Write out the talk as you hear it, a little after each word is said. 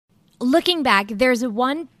Looking back, there's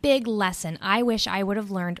one big lesson I wish I would have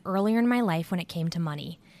learned earlier in my life when it came to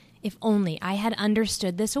money. If only I had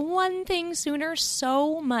understood this one thing sooner,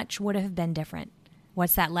 so much would have been different.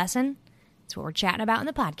 What's that lesson? That's what we're chatting about in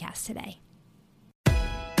the podcast today.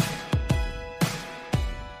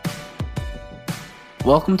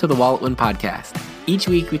 Welcome to the Wallet Win Podcast. Each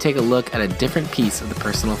week we take a look at a different piece of the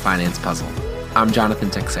personal finance puzzle. I'm Jonathan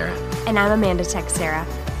Texera. And I'm Amanda Texera.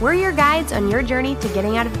 We're your guides on your journey to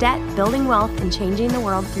getting out of debt, building wealth, and changing the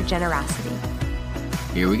world through generosity.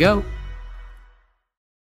 Here we go.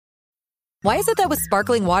 Why is it that with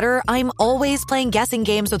sparkling water, I'm always playing guessing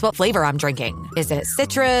games with what flavor I'm drinking? Is it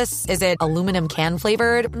citrus? Is it aluminum can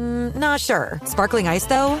flavored? Not sure. Sparkling Ice,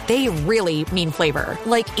 though, they really mean flavor.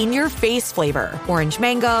 Like in-your-face flavor. Orange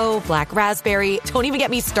mango, black raspberry. Don't even get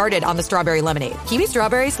me started on the strawberry lemonade. Kiwi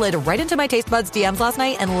Strawberry slid right into my taste buds DMs last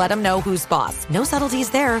night and let them know who's boss. No subtleties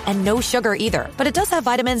there, and no sugar either. But it does have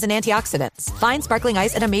vitamins and antioxidants. Find Sparkling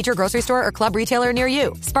Ice at a major grocery store or club retailer near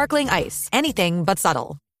you. Sparkling Ice. Anything but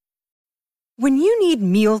subtle. When you need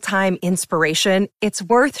mealtime inspiration, it's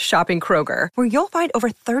worth shopping Kroger, where you'll find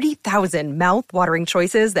over 30,000 mouth-watering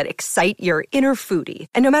choices that excite your inner foodie.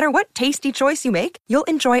 And no matter what tasty choice you make, you'll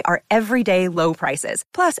enjoy our everyday low prices,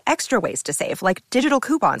 plus extra ways to save, like digital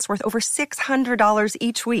coupons worth over $600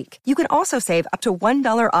 each week. You can also save up to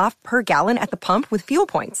 $1 off per gallon at the pump with fuel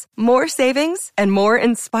points. More savings and more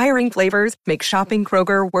inspiring flavors make shopping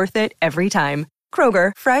Kroger worth it every time.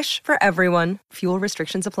 Kroger, fresh for everyone. Fuel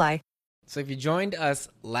restrictions apply. So if you joined us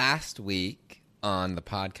last week on the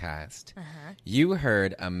podcast, you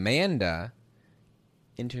heard Amanda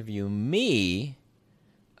interview me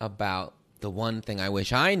about the one thing I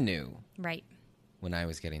wish I knew when I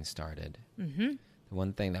was getting started. The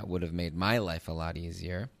one thing that would have made my life a lot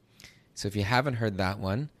easier. So if you haven't heard that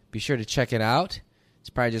one, be sure to check it out. It's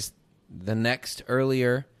probably just the next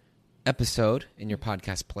earlier episode in your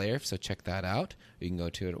podcast player, so check that out. You can go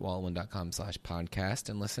to it at walletwin.com/podcast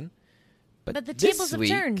and listen. But the tables have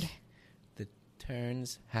turned. The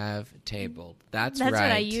turns have tabled. That's right. That's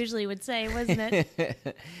what I usually would say, wasn't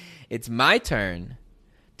it? It's my turn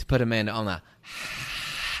to put Amanda on a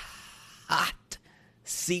hot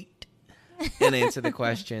seat and answer the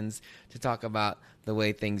questions, to talk about the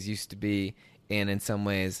way things used to be, and in some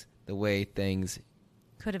ways, the way things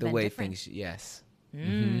could have been different. Yes.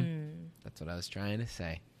 That's what I was trying to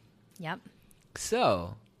say. Yep.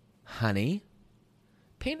 So, honey,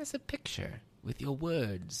 paint us a picture with your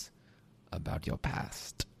words about your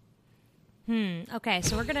past. Okay,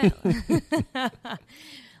 so we're going to...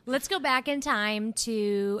 Let's go back in time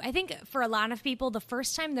to, I think for a lot of people, the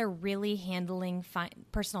first time they're really handling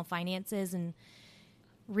personal finances and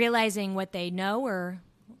realizing what they know, or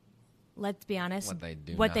let's be honest,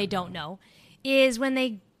 what they don't know, is when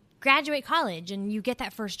they graduate college and you get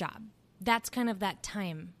that first job. That's kind of that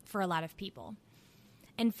time for a lot of people.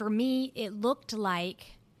 And for me, it looked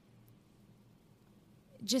like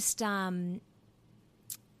just, I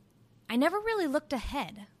never really looked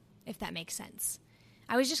ahead, if that makes sense.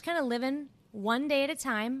 I was just kind of living one day at a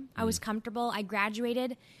time. I was comfortable. I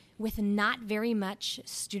graduated with not very much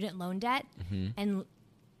student loan debt. And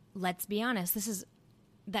let's be honest,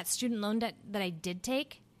 that student loan debt that I did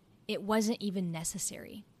take, it wasn't even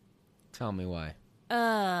necessary. Tell me why.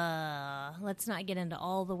 Let's not get into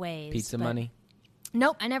all the ways. Pizza money?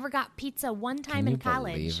 Nope, I never got pizza one time in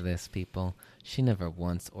college. Can you believe this, people? She never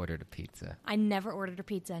once ordered a pizza. I never ordered a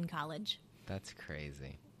pizza in college. That's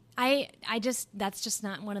crazy. That's just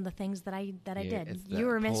not one of the things that I did. You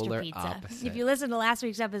were Mr. Pizza. Opposite. If you listen to last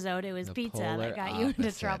week's episode, it was the pizza that got you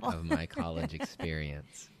into trouble. Of my college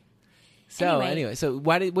experience. So anyway,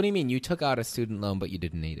 what do you mean? You took out a student loan, but you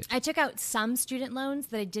didn't need it? I took out some student loans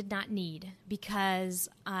that I did not need because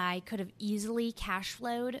I could have easily cash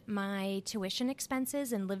flowed my tuition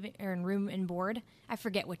expenses and room and board. I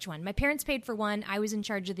forget which one. My parents paid for one. I was in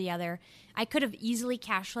charge of the other. I could have easily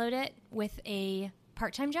cash flowed it with a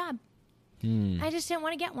part-time job. I just didn't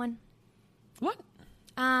want to get one. What?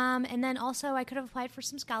 And then also I could have applied for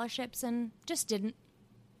some scholarships and just didn't.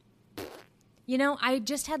 You know, I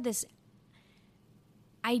just had this...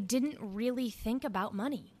 I didn't really think about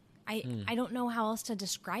money. I don't know how else to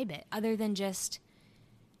describe it other than just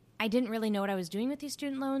I didn't really know what I was doing with these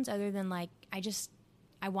student loans other than like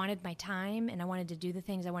I wanted my time and I wanted to do the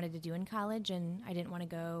things I wanted to do in college and I didn't want to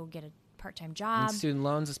go get a part-time job. And student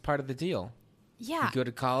loans is part of the deal. Yeah. You go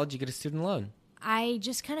to college, you get a student loan. I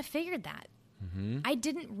just kind of figured that. I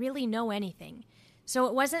didn't really know anything. So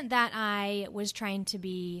it wasn't that I was trying to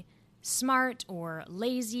be smart or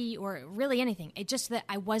lazy or really anything. It just that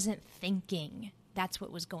I wasn't thinking. That's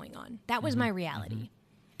what was going on. That was my reality.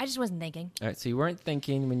 I just wasn't thinking. All right, so you weren't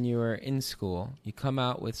thinking when you were in school. You come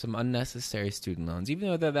out with some unnecessary student loans, even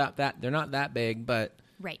though they're not that big, but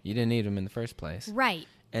Right. you didn't need them in the first place. Right.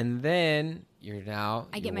 And then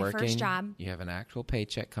I get my working, first job. You have an actual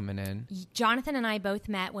paycheck coming in. Jonathan and I both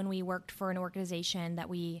met when we worked for an organization that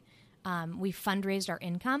we fundraised our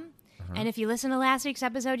income. And if you listen to last week's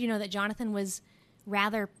episode, you know that Jonathan was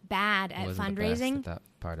rather bad at Wasn't the fundraising. best at that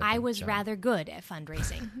part of I the was job. rather good at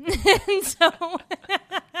fundraising. And so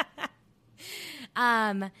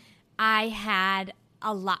I had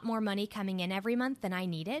a lot more money coming in every month than I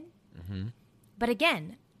needed. Mm-hmm. But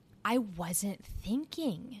again, I wasn't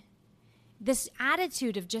thinking. This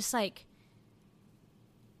attitude of just like,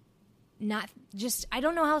 I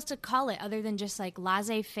don't know how else to call it other than just like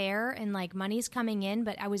laissez-faire and like money's coming in,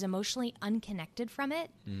 but I was emotionally unconnected from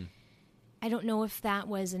it. I don't know if that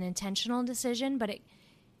was an intentional decision, but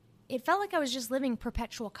it felt like I was just living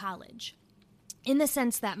perpetual college in the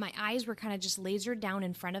sense that my eyes were kind of just lasered down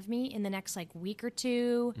in front of me in the next like week or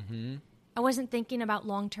two. Mm-hmm. I wasn't thinking about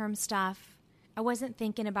long-term stuff. I wasn't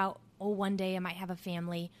thinking about, oh, one day I might have a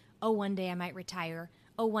family. Oh, one day I might retire.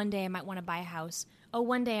 Oh, one day I might want to buy a house. Oh,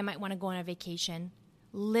 one day I might want to go on a vacation.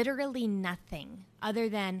 Literally nothing other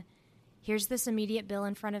than here's this immediate bill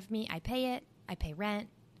in front of me. I pay it. I pay rent.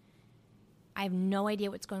 I have no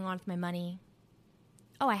idea what's going on with my money.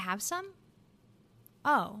 Oh, I have some?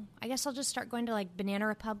 Oh, I guess I'll just start going to like Banana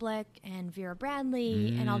Republic and Vera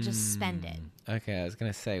Bradley and I'll just spend it. Okay, I was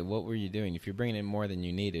going to say, what were you doing? If you're bringing in more than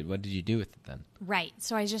you needed, what did you do with it then? Right.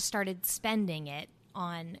 So I just started spending it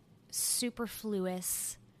on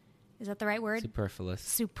superfluous, is that the right word?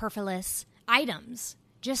 Superfluous items.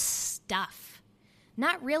 Just stuff.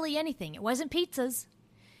 Not really anything. It wasn't pizzas.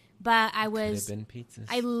 But I was... Could have been pizzas.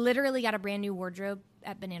 I literally got a brand new wardrobe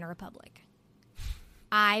at Banana Republic.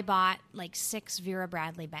 I bought like 6 Vera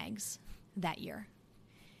Bradley bags that year.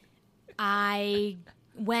 I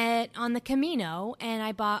went on the Camino and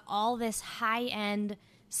I bought all this high-end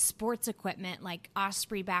sports equipment like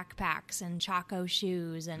Osprey backpacks and Chaco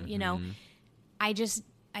shoes. And, you know, I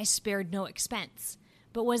spared no expense.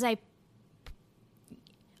 But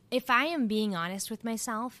if I am being honest with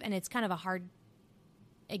myself, and it's kind of a hard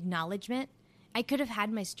acknowledgement, I could have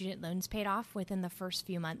had my student loans paid off within the first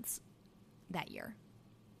few months that year.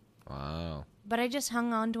 Wow. But I just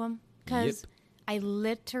hung on to them because I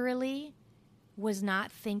literally was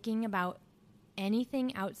not thinking about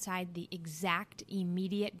anything outside the exact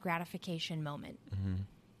immediate gratification moment. Mm-hmm.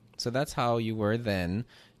 So that's how you were then.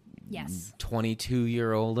 Yes.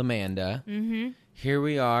 22-year-old Amanda. Mm-hmm. Here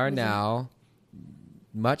we are now,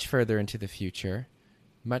 much further into the future,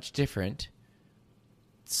 much different.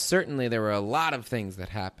 Certainly there were a lot of things that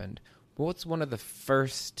happened. But what's one of the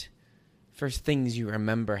first things you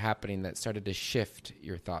remember happening that started to shift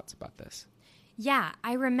your thoughts about this? Yeah,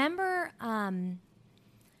 I remember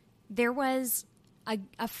there was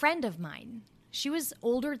a friend of mine. She was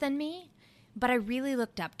older than me, but I really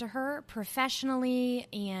looked up to her professionally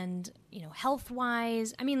and, you know,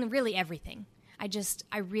 health-wise. I mean, really everything.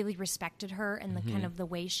 I really respected her and the kind of the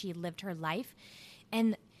way she lived her life.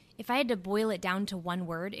 And if I had to boil it down to one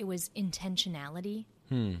word, it was intentionality.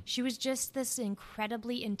 She was just this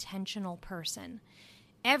incredibly intentional person.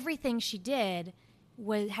 Everything she did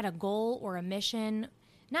had a goal or a mission,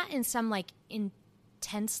 not in some like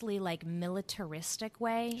intensely like militaristic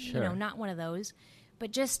way, Sure. you know, not one of those,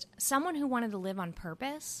 but just someone who wanted to live on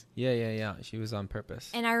purpose. Yeah. She was on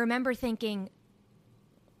purpose. And I remember thinking,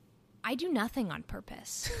 I do nothing on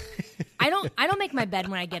purpose. I don't make my bed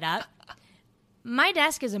when I get up. My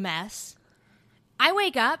desk is a mess. I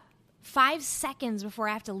wake up 5 seconds before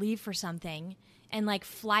I have to leave for something and like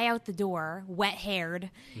fly out the door, wet-haired.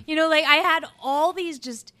 You know, like I had all these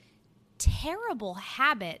just terrible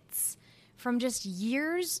habits from just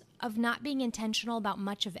years of not being intentional about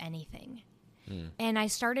much of anything. And I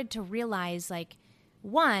started to realize, like,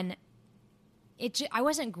 one, I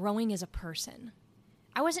wasn't growing as a person.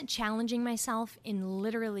 I wasn't challenging myself in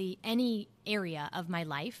literally any area of my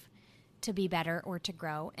life to be better or to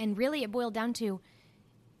grow. And really it boiled down to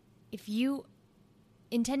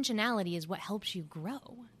intentionality is what helps you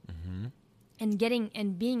grow. And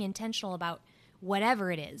being intentional about whatever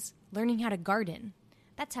it is, learning how to garden.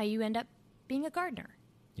 That's how you end up being a gardener.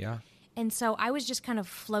 Yeah. And so I was just kind of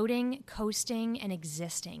floating, coasting, and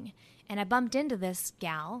existing. And I bumped into this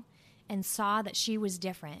gal and saw that she was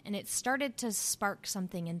different. And it started to spark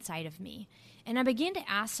something inside of me. And I began to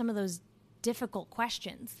ask some of those difficult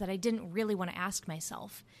questions that I didn't really want to ask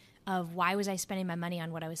myself of why was I spending my money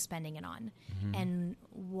on what I was spending it on? And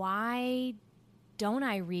why don't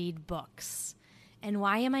I read books? And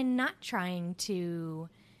why am I not trying to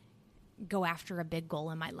go after a big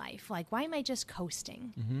goal in my life? Like, why am I just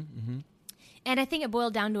coasting? And I think it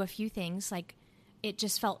boiled down to a few things. Like, it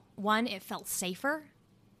just felt, one, it felt safer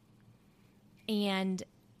and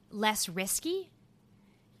less risky.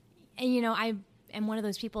 And, you know, I am one of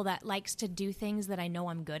those people that likes to do things that I know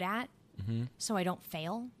I'm good at, so I don't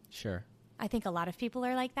fail. Sure. I think a lot of people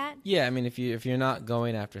are like that. Yeah, I mean, if you're not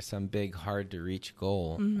going after some big, hard-to-reach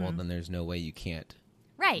goal, well, then there's no way you can't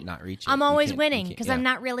Right. not reach it. I'm You always can't- winning you because can't- I'm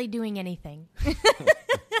not really doing anything.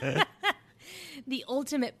 The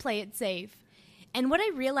ultimate play it safe. And what I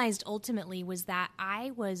realized ultimately was that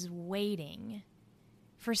I was waiting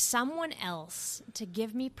for someone else to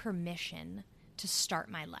give me permission to start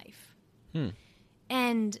my life.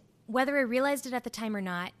 And whether I realized it at the time or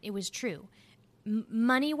not, it was true.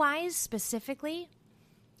 Money-wise, specifically,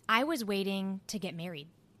 I was waiting to get married.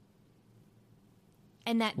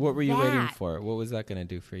 And that What were you waiting that- for? What was that going to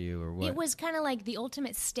do for you, or what? It was kind of like the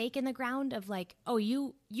ultimate stake in the ground of like, oh,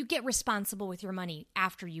 you get responsible with your money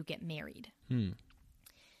after you get married.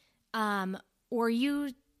 Or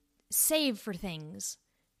you save for things.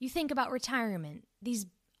 You think about retirement. These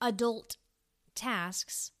adult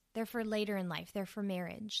tasks, they're for later in life. They're for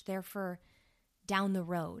marriage. They're for down the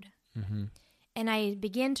road. And I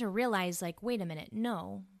began to realize, like, wait a minute,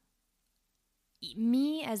 no.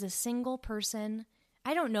 Me as a single person,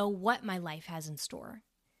 I don't know what my life has in store.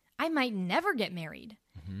 I might never get married.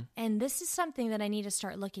 And this is something that I need to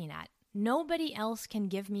start looking at. Nobody else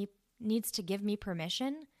needs to give me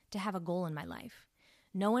permission to have a goal in my life.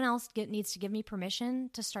 No one else needs to give me permission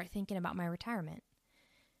to start thinking about my retirement.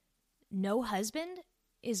 No husband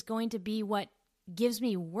is going to be what gives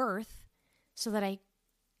me worth so that I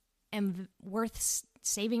am worth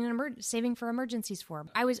saving for emergencies for.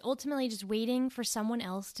 I was ultimately just waiting for someone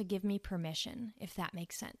else to give me permission, if that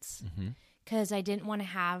makes sense. Because I didn't want to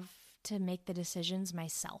have to make the decisions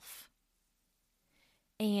myself.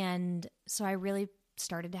 And so I really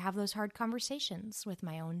started to have those hard conversations with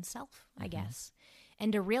my own self, I guess.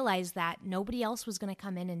 And to realize that nobody else was going to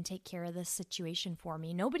come in and take care of this situation for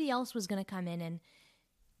me. Nobody else was going to come in and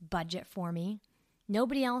budget for me.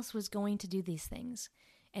 Nobody else was going to do these things.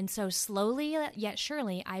 And so slowly yet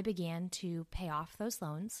surely, I began to pay off those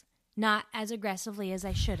loans, not as aggressively as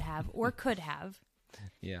I should have or could have.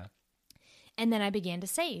 Yeah. And then I began to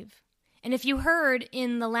save. And if you heard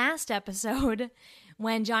in the last episode,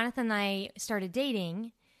 when Jonathan and I started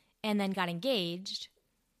dating and then got engaged,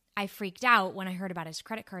 I freaked out when I heard about his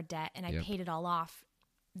credit card debt, and I paid it all off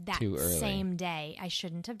that Too early. same day. I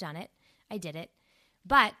shouldn't have done it. I did it.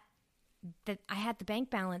 But I had the bank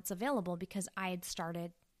balance available because I had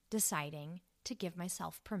started deciding to give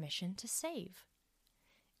myself permission to save.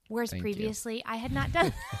 Whereas Thank previously I had not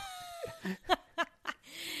done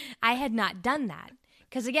I had not done that.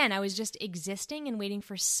 Because again, I was just existing and waiting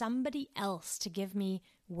for somebody else to give me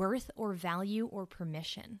worth or value or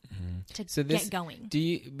permission to get going.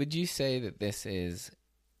 Would you say that this is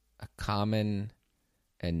a common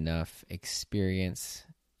enough experience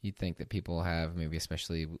you think that people have, maybe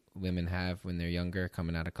especially women have when they're younger,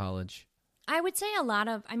 coming out of college? I would say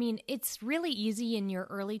it's really easy in your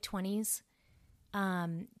early 20s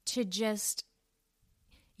to just,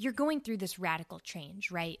 you're going through this radical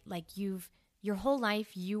change, right? Like your whole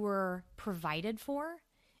life you were provided for,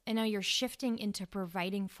 and now you're shifting into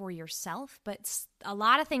providing for yourself. But a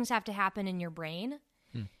lot of things have to happen in your brain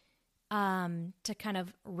to kind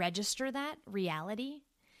of register that reality.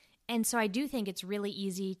 And so I do think it's really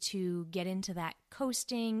easy to get into that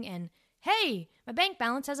coasting and, hey, my bank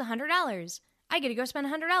balance has $100. I get to go spend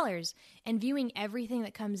 $100, and viewing everything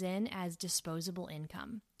that comes in as disposable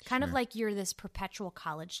income. Kind of like you're this perpetual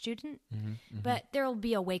college student, but there will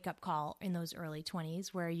be a wake-up call in those early 20s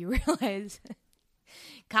where you realize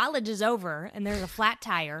college is over and there's a flat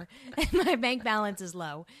tire and my bank balance is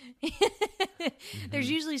low. There's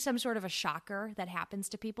usually some sort of a shocker that happens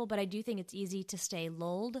to people, but I do think it's easy to stay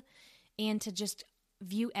lulled and to just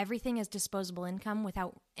view everything as disposable income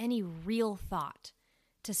without any real thought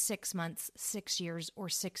to 6 months, 6 years, or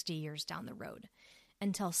 60 years down the road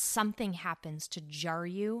until something happens to jar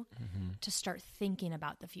you to start thinking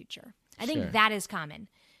about the future. I think that is common.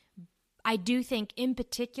 I do think in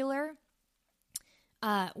particular,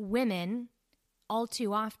 women, all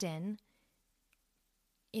too often,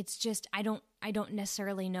 it's just, I don't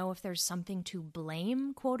necessarily know if there's something to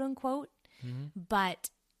blame, quote unquote,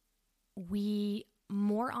 but we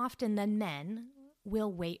more often than men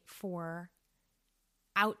will wait for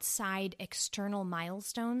outside external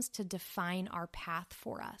milestones to define our path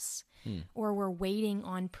for us. Or we're waiting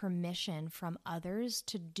on permission from others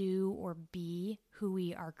to do or be who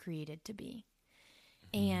we are created to be.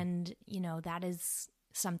 And, that is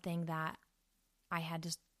something that I had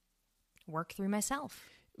to work through myself.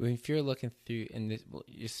 If you're looking through, and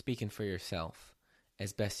you're speaking for yourself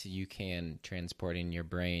as best as you can, transporting your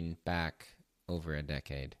brain back over a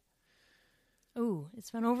decade. Ooh,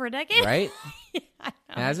 it's been over a decade? Right? I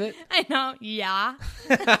know. Has it? I know, yeah.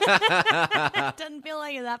 It doesn't feel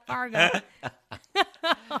like it's that far ago.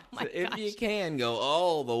 Oh my So if gosh. you can go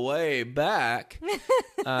all the way back,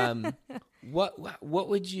 what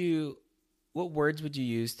words would you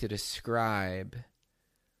use to describe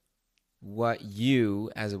what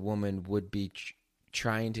you as a woman would be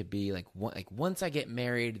trying to be like once I get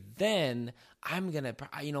married, then I'm gonna,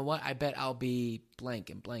 you know what? I bet I'll be blank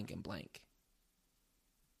and blank and blank.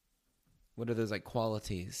 What are those like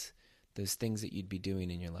qualities, those things that you'd be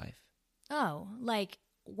doing in your life? Oh, like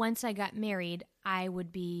once I got married, I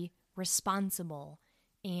would be responsible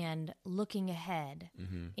and looking ahead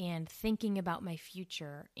and thinking about my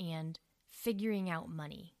future and figuring out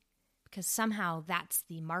money, because somehow that's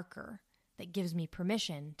the marker that gives me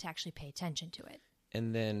permission to actually pay attention to it.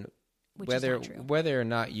 And then Which is not true. whether or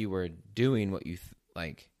not you were doing what you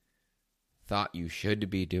thought you should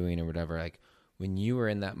be doing or whatever, like when you were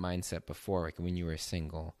in that mindset before, like when you were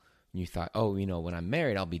single, and you thought, oh, you know, when I'm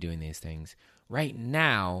married, I'll be doing these things. Right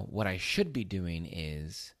now, what I should be doing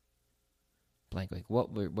is blank. Like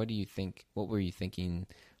what do you think? What were you thinking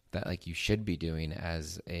that like you should be doing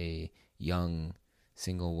as a young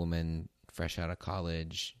single woman, fresh out of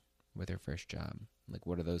college, with her first job? Like,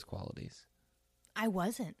 what are those qualities? I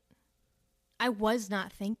was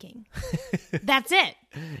not thinking. That's it.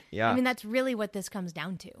 Yeah. I mean, that's really what this comes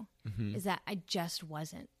down to, is that I just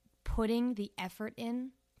wasn't putting the effort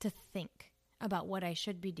in to think about what I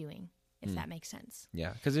should be doing, if that makes sense.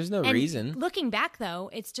 Yeah, because there's no And reason. Looking back, though,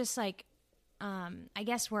 it's just like, I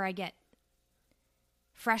guess where I get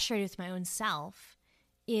frustrated with my own self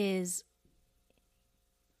is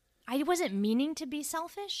I wasn't meaning to be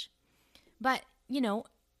selfish, but, you know,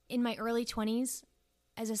 in my early 20s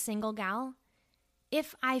as a single gal,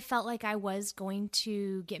 if I felt like I was going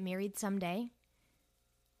to get married someday,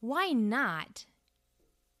 why not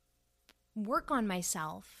work on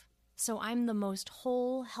myself so I'm the most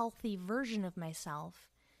whole, healthy version of myself,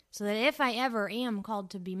 so that if I ever am called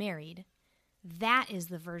to be married, that is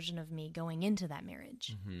the version of me going into that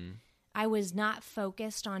marriage. I was not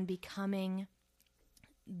focused on becoming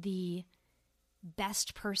the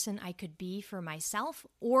best person I could be for myself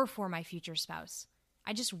or for my future spouse.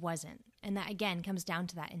 I just wasn't. And that, again, comes down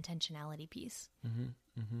to that intentionality piece.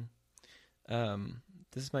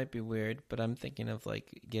 This might be weird, but I'm thinking of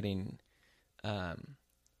like getting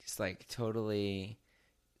just like totally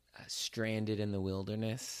stranded in the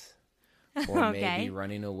wilderness, or Okay. maybe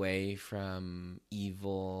running away from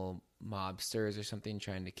evil mobsters or something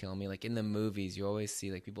trying to kill me. Like in the movies, you always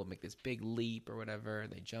see like people make this big leap or whatever.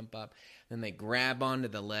 They jump up, then they grab onto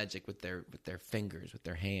the ledge like with their fingers, with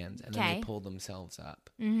their hands, and then Okay. they pull themselves up.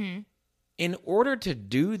 In order to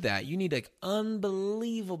do that, you need like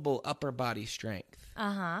unbelievable upper body strength.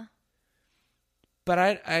 Uh-huh. But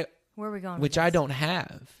I Where are we going with which this? I don't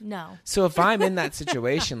have. No. So if I'm in that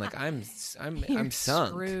situation, like I'm You're sunk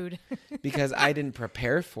screwed. because I didn't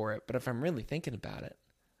prepare for it. But if I'm really thinking about it,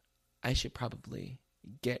 I should probably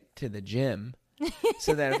get to the gym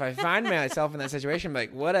so that if I find myself in that situation, I'm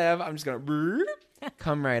like, whatever, I'm just gonna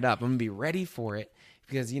come right up. I'm gonna be ready for it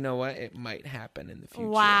because you know what, it might happen in the future.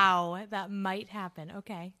 Wow, that might happen.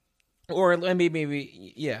 Okay. Or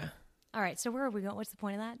maybe yeah. All right, so where are we going? What's the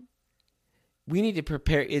point of that? We need to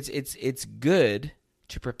prepare. It's good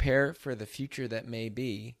to prepare for the future that may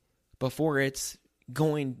be before it's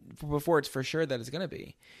for sure that it's going to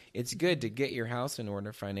be. It's good to get your house in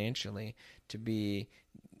order financially, to be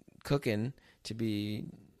cooking, to be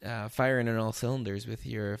firing on all cylinders with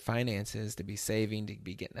your finances, to be saving, to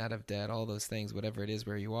be getting out of debt, all those things, whatever it is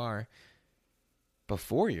where you are,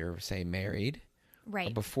 before you're, say, married.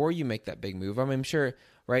 Right. Or before you make that big move. I mean, I'm sure,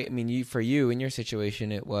 right? I mean, for you, in your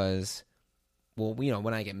situation, it was, well, you know,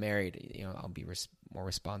 when I get married, you know, I'll be more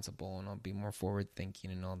responsible and I'll be more forward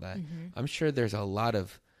thinking and all that. I'm sure there's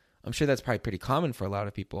I'm sure that's probably pretty common for a lot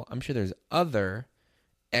of people. I'm sure there's other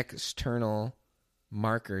external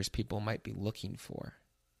markers people might be looking for.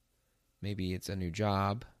 Maybe it's a new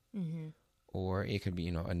job, or it could be,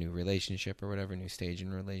 you know, a new relationship or whatever, new stage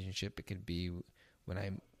in a relationship. It could be when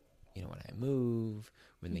I move,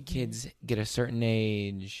 when the kids get a certain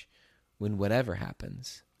age, when whatever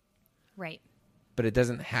happens. Right. But it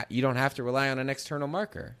doesn't you don't have to rely on an external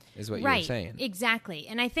marker, is what you're saying. Exactly.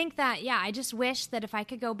 And I think that, yeah, I just wish that if I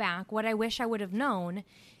could go back, what I wish I would have known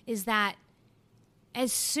is that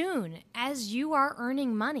as soon as you are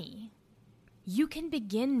earning money, you can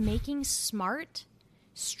begin making smart,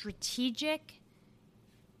 strategic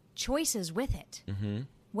choices with it. Mm-hmm.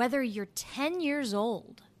 Whether you're 10 years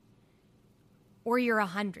old or you're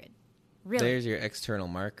 100. Really. There's your external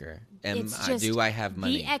marker. It's just, do I have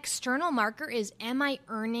money? The external marker is, am I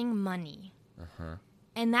earning money? Uh-huh.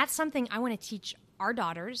 And that's something I want to teach our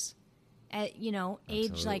daughters at,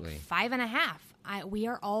 age like 5.5. We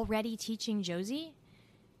are already teaching Josie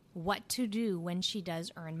what to do when she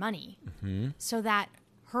does earn money. Mm-hmm. So that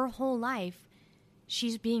her whole life,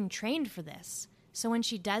 she's being trained for this. So when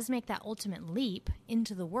she does make that ultimate leap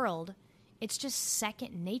into the world, it's just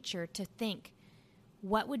second nature to think,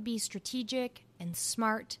 what would be strategic and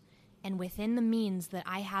smart and within the means that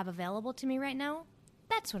I have available to me right now?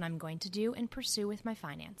 That's what I'm going to do and pursue with my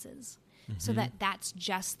finances. Mm-hmm. So that's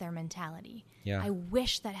just their mentality. Yeah. I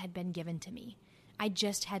wish that had been given to me. I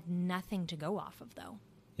just had nothing to go off of, though.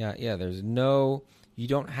 Yeah, you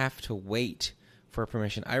don't have to wait for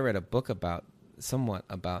permission. I read a book somewhat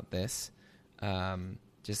about this.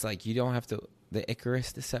 Just like you don't have to, the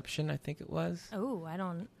Icarus Deception, I think it was. Oh,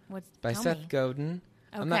 by Seth Godin.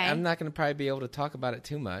 Okay. I'm not going to probably be able to talk about it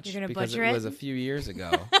too much. You're going to because butcher it was a few years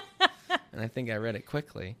ago. And I think I read it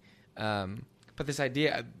quickly. But this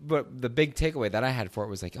idea, but the big takeaway that I had for it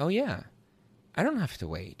was like, oh yeah, I don't have to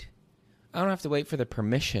wait. I don't have to wait for the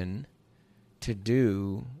permission to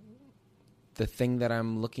do the thing that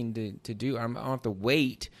I'm looking to do. I don't have to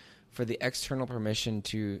wait for the external permission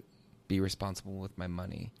to be responsible with my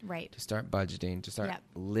money. Right. To start budgeting, to start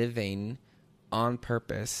living on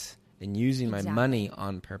purpose and using my Exactly. money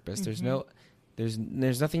on purpose. Mm-hmm.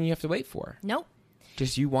 There's nothing you have to wait for. Nope.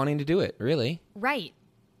 Just you wanting to do it, really. Right.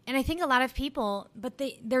 And I think a lot of people, but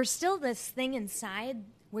there's still this thing inside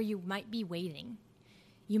where you might be waiting.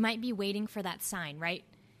 You might be waiting for that sign, right?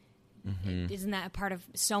 Mm-hmm. Isn't that a part of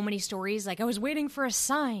so many stories? Like, I was waiting for a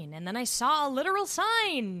sign, and then I saw a literal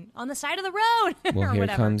sign on the side of the road. Well, or here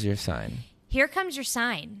whatever. comes your sign. Here comes your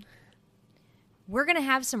sign. We're going to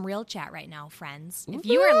have some real chat right now, friends. If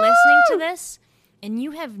you are listening to this and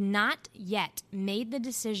you have not yet made the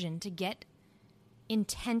decision to get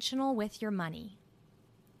intentional with your money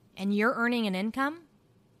and you're earning an income,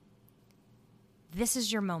 this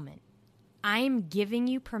is your moment. I'm giving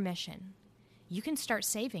you permission. You can start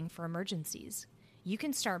saving for emergencies. You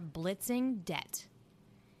can start blitzing debt.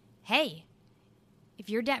 Hey, if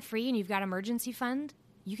you're debt-free and you've got emergency fund,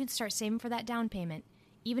 you can start saving for that down payment,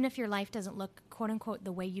 even if your life doesn't look, quote-unquote,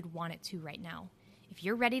 the way you'd want it to right now. If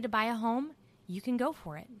you're ready to buy a home, you can go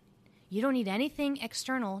for it. You don't need anything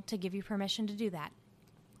external to give you permission to do that.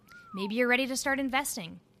 Maybe you're ready to start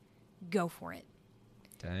investing. Go for it.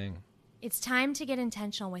 Dang. It's time to get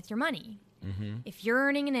intentional with your money. Mm-hmm. If you're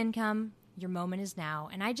earning an income, your moment is now.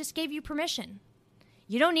 And I just gave you permission.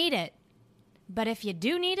 You don't need it. But if you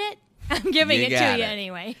do need it, I'm giving it to you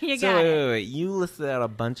anyway. You got it. Wait. You listed out a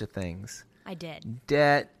bunch of things. I did.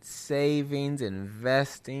 Debt, savings,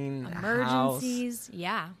 investing, Emergencies. house.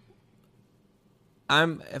 Yeah.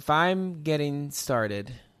 If I'm getting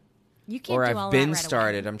started, You can't or do all I've that been right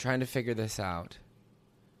started, away. I'm trying to figure this out.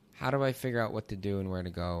 How do I figure out what to do and where to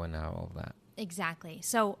go and all of that? Exactly.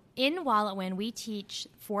 So in Wallet Win, we teach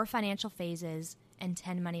 4 financial phases and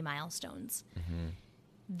 10 money milestones. Mm-hmm.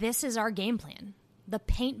 This is our game plan, the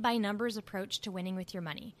paint by numbers approach to winning with your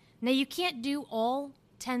money. Now, you can't do all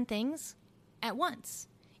 10 things at once.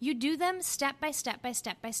 You do them step by step by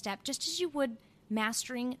step by step, just as you would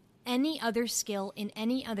mastering any other skill in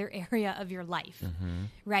any other area of your life,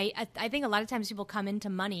 right? I think a lot of times people come into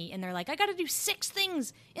money and they're like, I got to do 6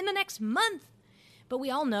 things in the next month. But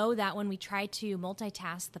we all know that when we try to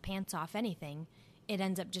multitask the pants off anything, it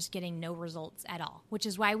ends up just getting no results at all, which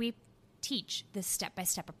is why we teach this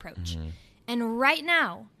step-by-step approach. Mm-hmm. And right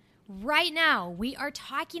now, we are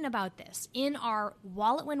talking about this in our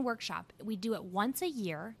Wallet Win workshop. We do it once a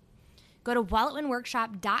year. Go to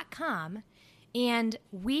walletwinworkshop.com, and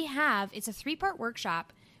it's a 3-part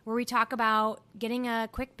workshop where we talk about getting a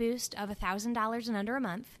quick boost of $1,000 in under a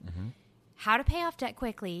month, how to pay off debt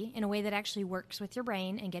quickly in a way that actually works with your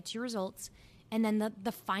brain and gets you results. And then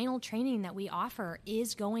the final training that we offer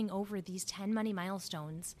is going over these 10 money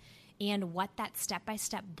milestones and what that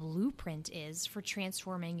step-by-step blueprint is for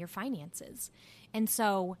transforming your finances. And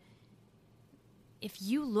so if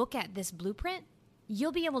you look at this blueprint,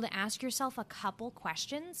 you'll be able to ask yourself a couple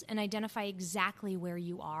questions and identify exactly where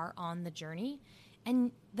you are on the journey.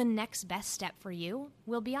 And the next best step for you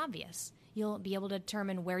will be obvious. You'll be able to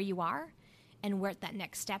determine where you are and where that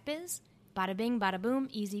next step is. Bada bing, bada boom,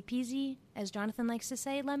 easy peasy. As Jonathan likes to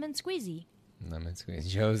say, lemon squeezy. Lemon squeeze.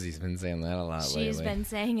 Josie's been saying that a lot lately. She's been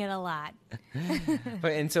saying it a lot.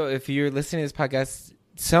 And so if you're listening to this podcast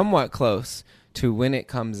somewhat close to when it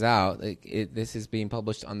comes out, this is being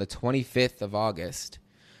published on the 25th of August.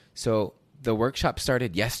 So the workshop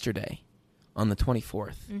started yesterday on the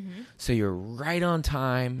 24th. So you're right on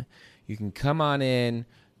time. You can come on in,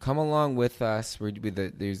 come along with us.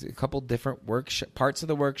 There's a couple different parts of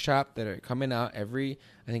the workshop that are coming out every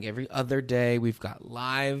other day. We've got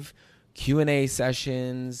live Q&A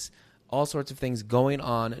sessions, all sorts of things going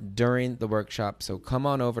on during the workshop. So come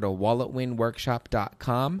on over to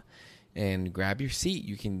walletwinworkshop.com and grab your seat.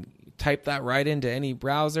 You can type that right into any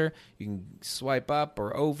browser. You can swipe up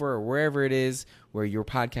or over or wherever it is where your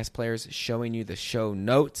podcast player is showing you the show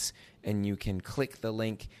notes, and you can click the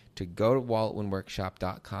link to go to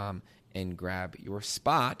walletwinworkshop.com and grab your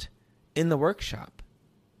spot in the workshop.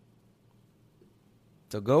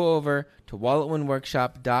 So go over to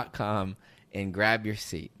walletwinworkshop.com and grab your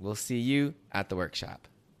seat. We'll see you at the workshop.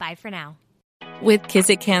 Bye for now. With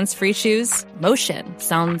Kizik Hands Free Shoes, motion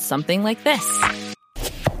sounds something like this.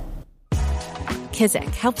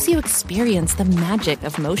 Kizik helps you experience the magic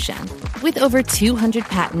of motion. With over 200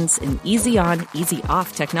 patents and easy-on,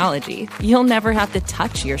 easy-off technology, you'll never have to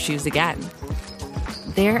touch your shoes again.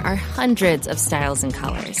 There are hundreds of styles and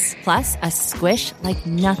colors, plus a squish like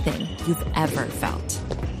nothing you've ever felt.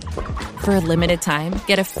 For a limited time,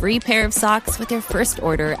 get a free pair of socks with your first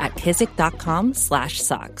order at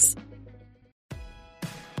kizik.com/socks.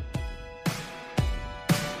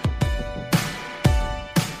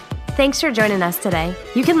 Thanks for joining us today.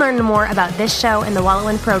 You can learn more about this show and the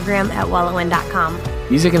WalletWin program at walletwin.com.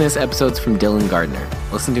 Music in this episode's from Dylan Gardner.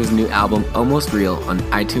 Listen to his new album, Almost Real, on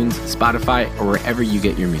iTunes, Spotify, or wherever you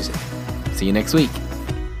get your music. See you next week.